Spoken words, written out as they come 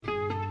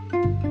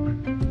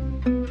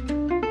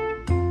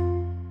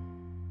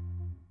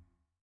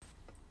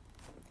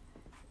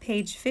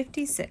Page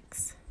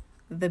 56.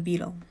 The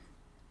Beetle.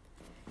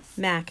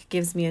 Mac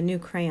gives me a new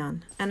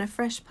crayon and a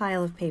fresh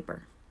pile of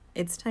paper.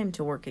 It's time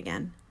to work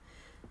again.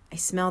 I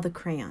smell the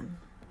crayon,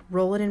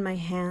 roll it in my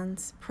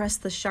hands, press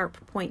the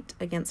sharp point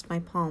against my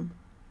palm.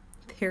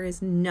 There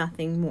is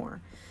nothing more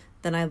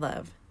that I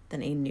love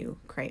than a new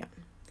crayon.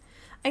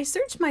 I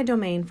search my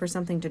domain for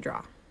something to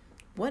draw.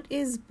 What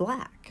is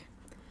black?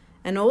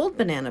 An old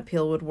banana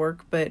peel would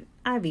work, but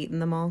I've eaten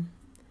them all.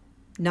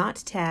 Knot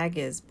tag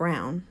is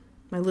brown.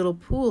 My little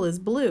pool is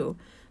blue.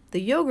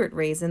 The yogurt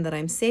raisin that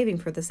I'm saving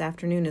for this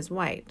afternoon is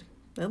white,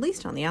 at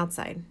least on the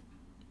outside.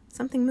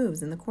 Something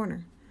moves in the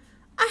corner.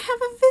 I have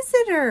a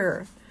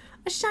visitor!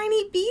 A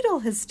shiny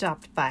beetle has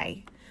stopped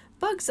by.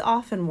 Bugs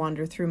often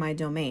wander through my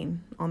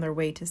domain on their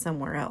way to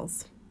somewhere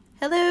else.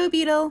 Hello,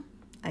 beetle,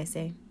 I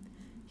say.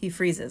 He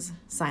freezes,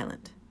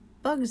 silent.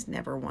 Bugs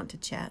never want to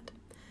chat.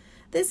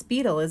 This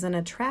beetle is an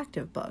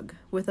attractive bug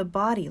with a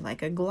body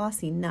like a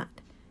glossy nut.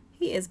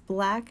 He is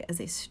black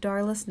as a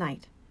starless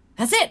night.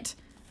 That's it!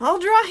 I'll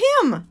draw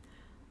him!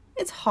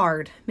 It's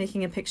hard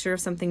making a picture of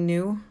something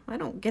new. I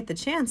don't get the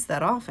chance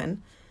that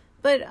often,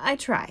 but I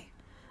try.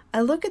 I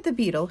look at the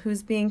beetle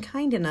who's being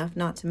kind enough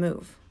not to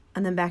move,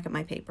 and then back at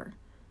my paper.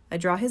 I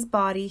draw his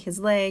body, his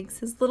legs,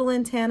 his little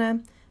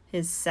antenna,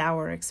 his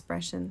sour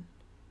expression.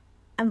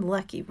 I'm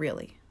lucky,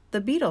 really.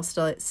 The beetle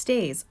still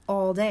stays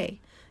all day.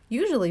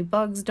 Usually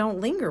bugs don't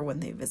linger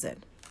when they visit.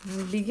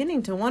 I'm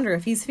beginning to wonder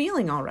if he's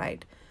feeling all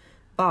right.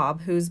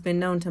 Bob, who's been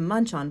known to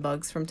munch on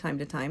bugs from time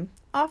to time,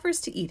 offers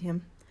to eat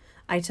him.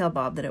 I tell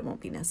Bob that it won't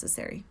be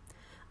necessary.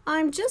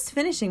 I'm just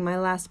finishing my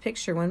last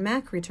picture when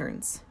Mac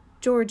returns.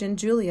 George and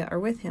Julia are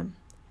with him.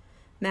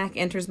 Mac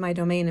enters my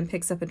domain and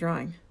picks up a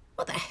drawing.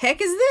 What the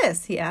heck is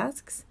this? He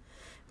asks.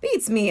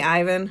 Beats me,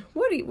 Ivan.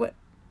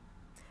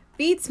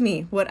 Beats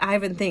me what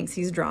Ivan thinks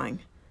he's drawing.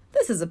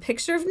 This is a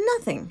picture of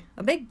nothing.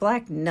 A big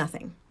black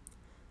nothing.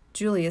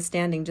 Julia is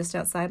standing just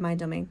outside my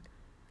domain.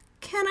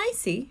 Can I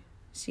see?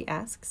 She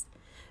asks.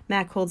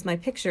 Mac holds my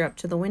picture up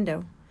to the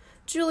window.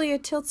 Julia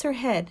tilts her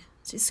head.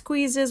 She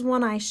squeezes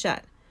one eye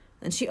shut.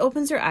 Then she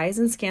opens her eyes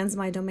and scans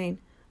my domain.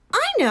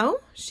 I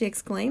know, she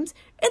exclaims.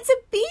 It's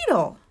a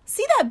beetle.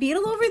 See that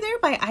beetle over there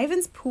by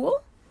Ivan's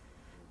pool?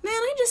 Man,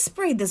 I just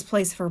sprayed this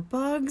place for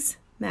bugs.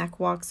 Mac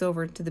walks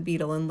over to the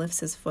beetle and lifts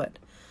his foot.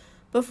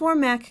 Before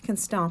Mac can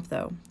stomp,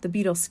 though, the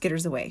beetle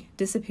skitters away,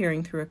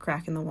 disappearing through a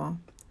crack in the wall.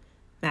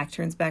 Mac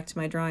turns back to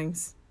my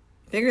drawings.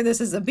 Figure this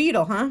is a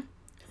beetle, huh?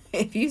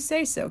 If you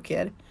say so,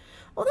 kid.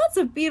 Well, that's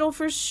a beetle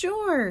for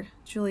sure,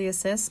 Julia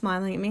says,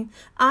 smiling at me.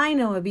 I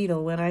know a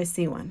beetle when I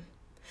see one.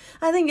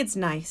 I think it's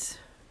nice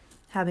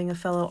having a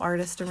fellow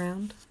artist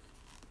around.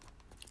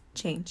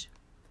 Change.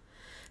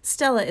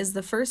 Stella is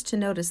the first to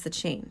notice the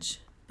change,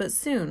 but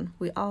soon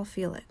we all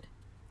feel it.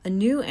 A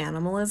new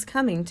animal is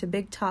coming to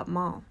Big Top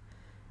Mall.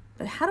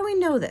 But how do we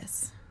know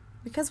this?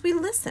 Because we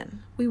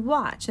listen, we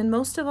watch, and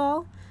most of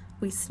all,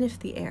 we sniff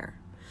the air.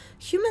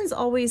 Humans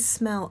always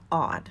smell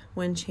odd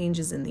when change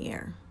is in the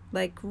air,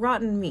 like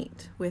rotten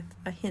meat with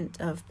a hint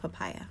of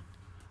papaya.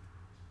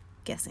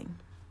 Guessing.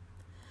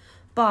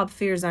 Bob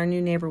fears our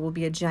new neighbor will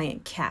be a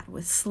giant cat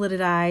with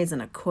slitted eyes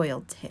and a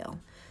coiled tail.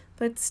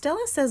 But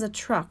Stella says a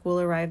truck will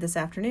arrive this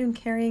afternoon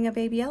carrying a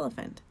baby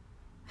elephant.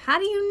 How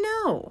do you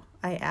know?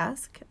 I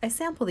ask. I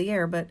sample the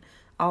air, but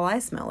all I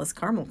smell is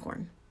caramel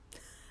corn.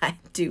 I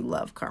do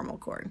love caramel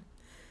corn.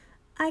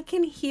 I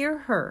can hear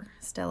her,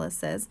 Stella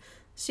says.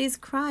 She's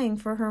crying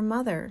for her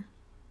mother.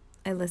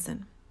 I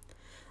listen.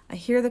 I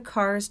hear the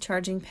cars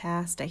charging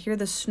past. I hear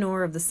the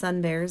snore of the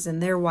sun bears in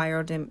their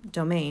wire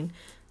domain,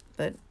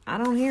 but I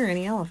don't hear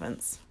any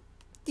elephants.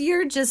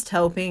 You're just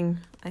hoping,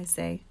 I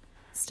say.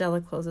 Stella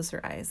closes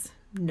her eyes.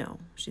 No,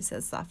 she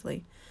says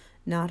softly.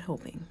 Not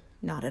hoping.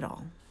 Not at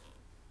all.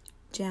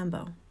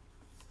 Jambo.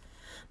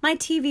 My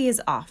TV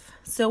is off,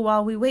 so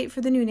while we wait for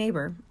the new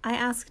neighbor, I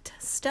asked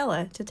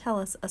Stella to tell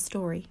us a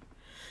story.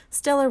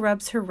 Stella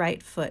rubs her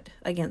right foot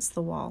against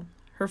the wall.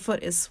 Her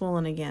foot is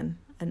swollen again,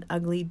 an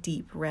ugly,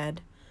 deep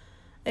red.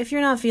 If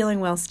you're not feeling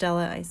well,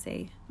 Stella, I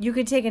say, you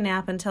could take a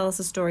nap and tell us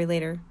a story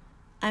later.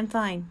 I'm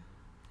fine,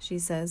 she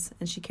says,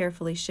 and she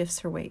carefully shifts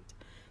her weight.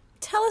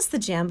 Tell us the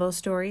Jambo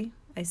story,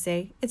 I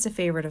say. It's a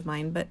favorite of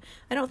mine, but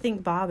I don't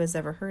think Bob has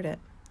ever heard it.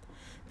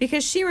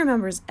 Because she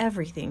remembers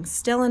everything,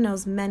 Stella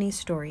knows many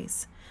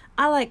stories.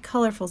 I like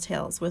colorful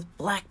tales with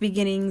black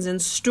beginnings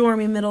and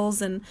stormy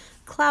middles and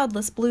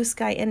cloudless blue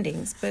sky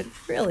endings, but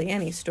really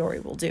any story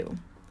will do.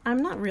 I'm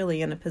not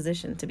really in a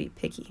position to be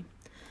picky.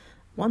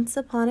 Once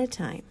upon a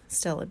time,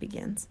 Stella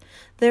begins,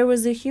 there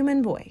was a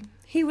human boy.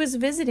 He was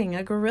visiting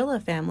a gorilla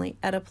family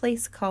at a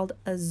place called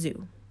a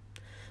zoo.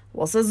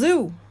 What's a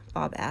zoo?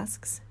 Bob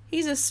asks.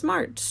 He's a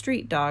smart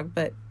street dog,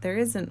 but there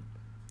isn't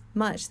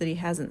much that he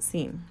hasn't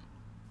seen.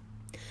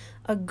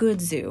 A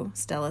good zoo,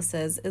 Stella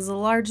says, is a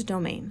large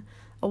domain,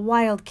 a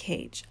wild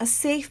cage, a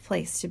safe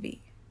place to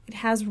be. It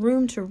has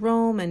room to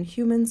roam and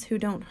humans who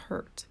don't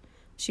hurt.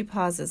 She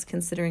pauses,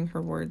 considering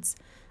her words.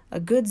 A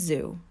good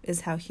zoo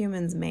is how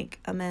humans make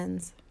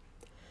amends.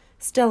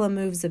 Stella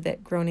moves a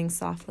bit, groaning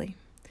softly.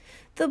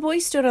 The boy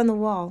stood on the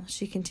wall,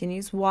 she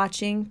continues,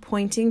 watching,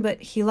 pointing,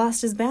 but he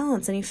lost his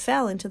balance and he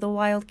fell into the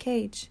wild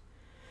cage.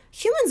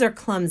 Humans are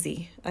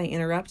clumsy, I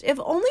interrupt. If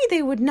only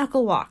they would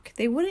knuckle walk,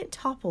 they wouldn't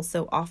topple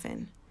so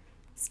often.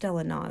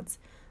 Stella nods.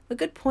 A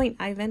good point,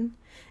 Ivan.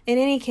 In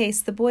any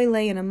case, the boy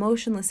lay in a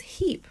motionless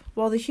heap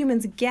while the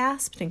humans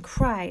gasped and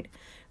cried.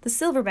 The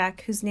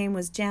silverback, whose name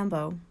was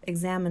Jambo,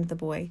 examined the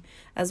boy,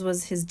 as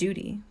was his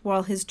duty,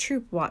 while his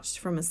troop watched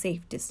from a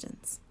safe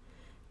distance.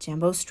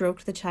 Jambo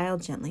stroked the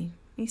child gently.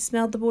 He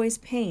smelled the boy's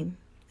pain,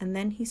 and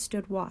then he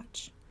stood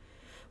watch.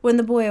 When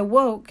the boy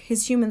awoke,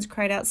 his humans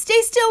cried out,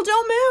 "Stay still,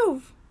 don't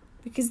move!"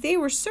 Because they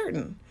were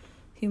certain,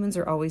 humans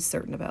are always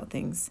certain about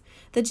things,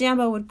 that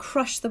Jambo would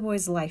crush the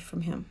boy's life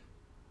from him.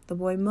 The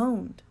boy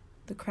moaned.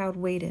 The crowd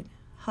waited,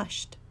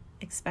 hushed,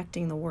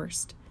 expecting the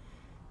worst.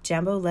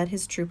 Jambo led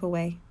his troop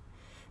away.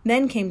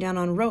 Men came down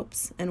on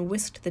ropes and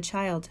whisked the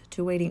child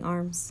to waiting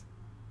arms.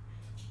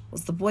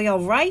 "Was the boy all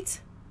right?"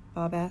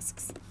 Bob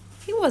asks.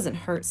 "He wasn't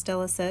hurt,"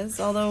 Stella says,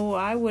 although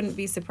I wouldn't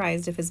be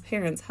surprised if his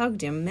parents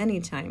hugged him many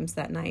times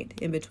that night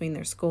in between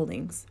their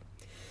scoldings.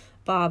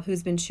 Bob,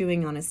 who's been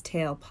chewing on his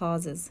tail,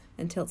 pauses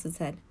and tilts his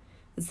head.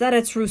 "Is that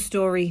a true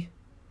story?"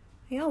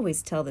 "I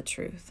always tell the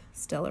truth,"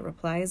 Stella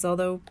replies,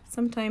 although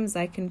sometimes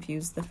I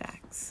confuse the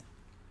facts.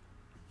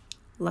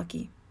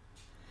 Lucky.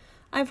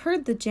 I've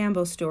heard the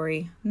Jambo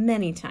story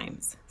many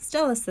times.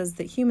 Stella says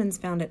that humans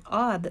found it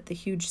odd that the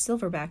huge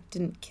silverback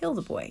didn't kill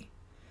the boy.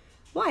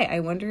 Why, I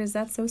wonder, is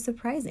that so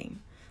surprising?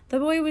 The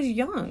boy was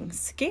young,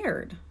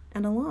 scared,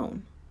 and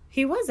alone.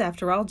 He was,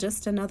 after all,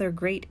 just another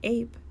great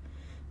ape.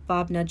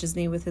 Bob nudges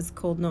me with his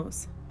cold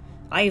nose.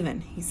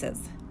 "Ivan," he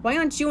says, "why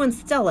aren't you and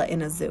Stella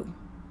in a zoo?"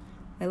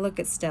 I look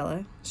at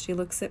Stella. She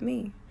looks at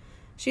me.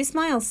 She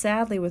smiles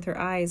sadly with her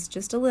eyes,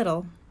 just a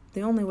little,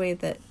 the way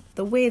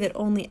that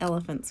only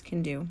elephants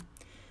can do.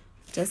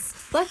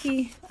 "Just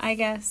lucky, I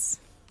guess,"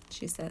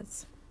 she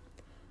says.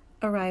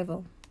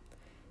 Arrival.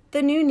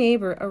 The new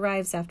neighbor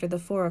arrives after the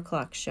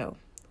 4:00 show.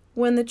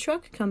 When the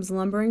truck comes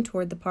lumbering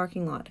toward the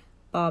parking lot,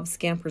 Bob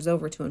scampers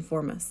over to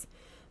inform us.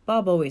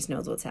 Bob always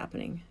knows what's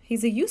happening.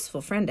 He's a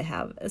useful friend to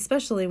have,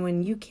 especially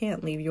when you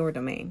can't leave your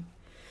domain.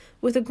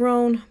 With a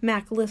groan,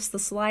 Mac lifts the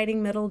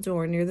sliding metal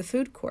door near the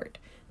food court,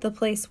 the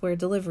place where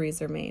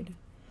deliveries are made.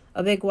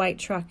 A big white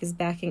truck is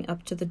backing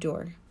up to the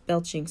door,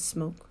 belching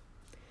smoke.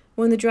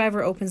 When the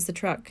driver opens the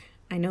truck,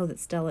 I know that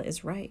Stella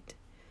is right.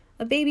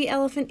 A baby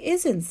elephant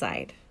is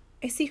inside.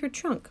 I see her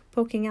trunk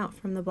poking out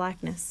from the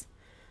blackness.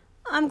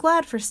 I'm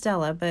glad for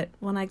Stella, but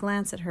when I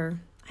glance at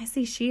her, I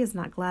see she is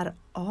not glad at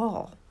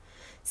all.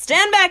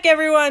 "Stand back,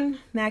 everyone,"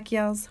 Mac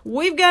yells.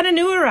 "We've got a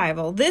new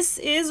arrival. This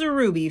is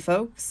Ruby,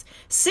 folks.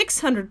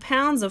 600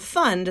 pounds of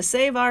fun to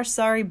save our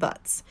sorry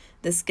butts.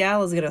 This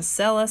gal is going to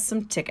sell us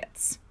some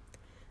tickets."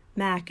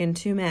 Mac and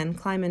two men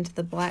climb into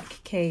the black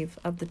cave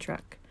of the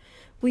truck.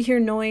 We hear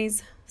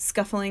noise,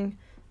 scuffling,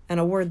 and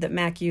a word that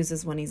Mac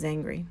uses when he's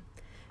angry.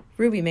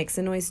 Ruby makes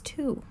a noise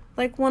too,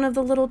 like one of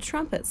the little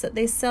trumpets that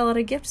they sell at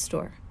a gift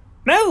store.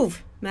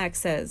 "Move," Mac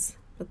says,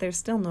 but there's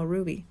still no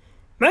Ruby.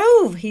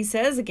 "Move," he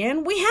says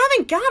again. "We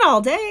haven't got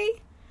all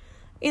day."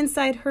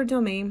 Inside her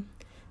domain,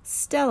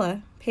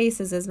 Stella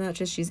paces as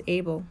much as she's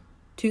able.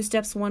 2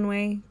 steps one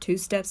way, 2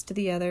 steps to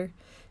the other.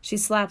 She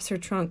slaps her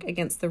trunk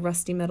against the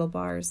rusty metal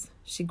bars.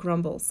 She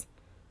grumbles.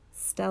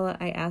 "Stella,"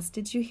 I ask,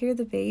 "did you hear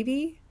the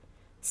baby?"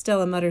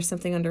 Stella mutters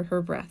something under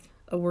her breath,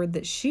 a word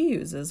that she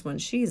uses when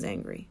she's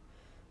angry.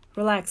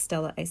 "Relax,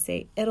 Stella," I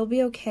say. "It'll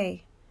be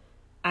okay."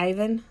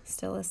 "Ivan,"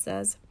 Stella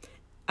says,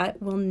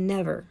 "it will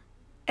never,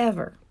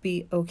 ever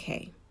be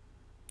okay."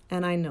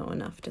 And I know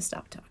enough to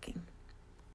stop talking.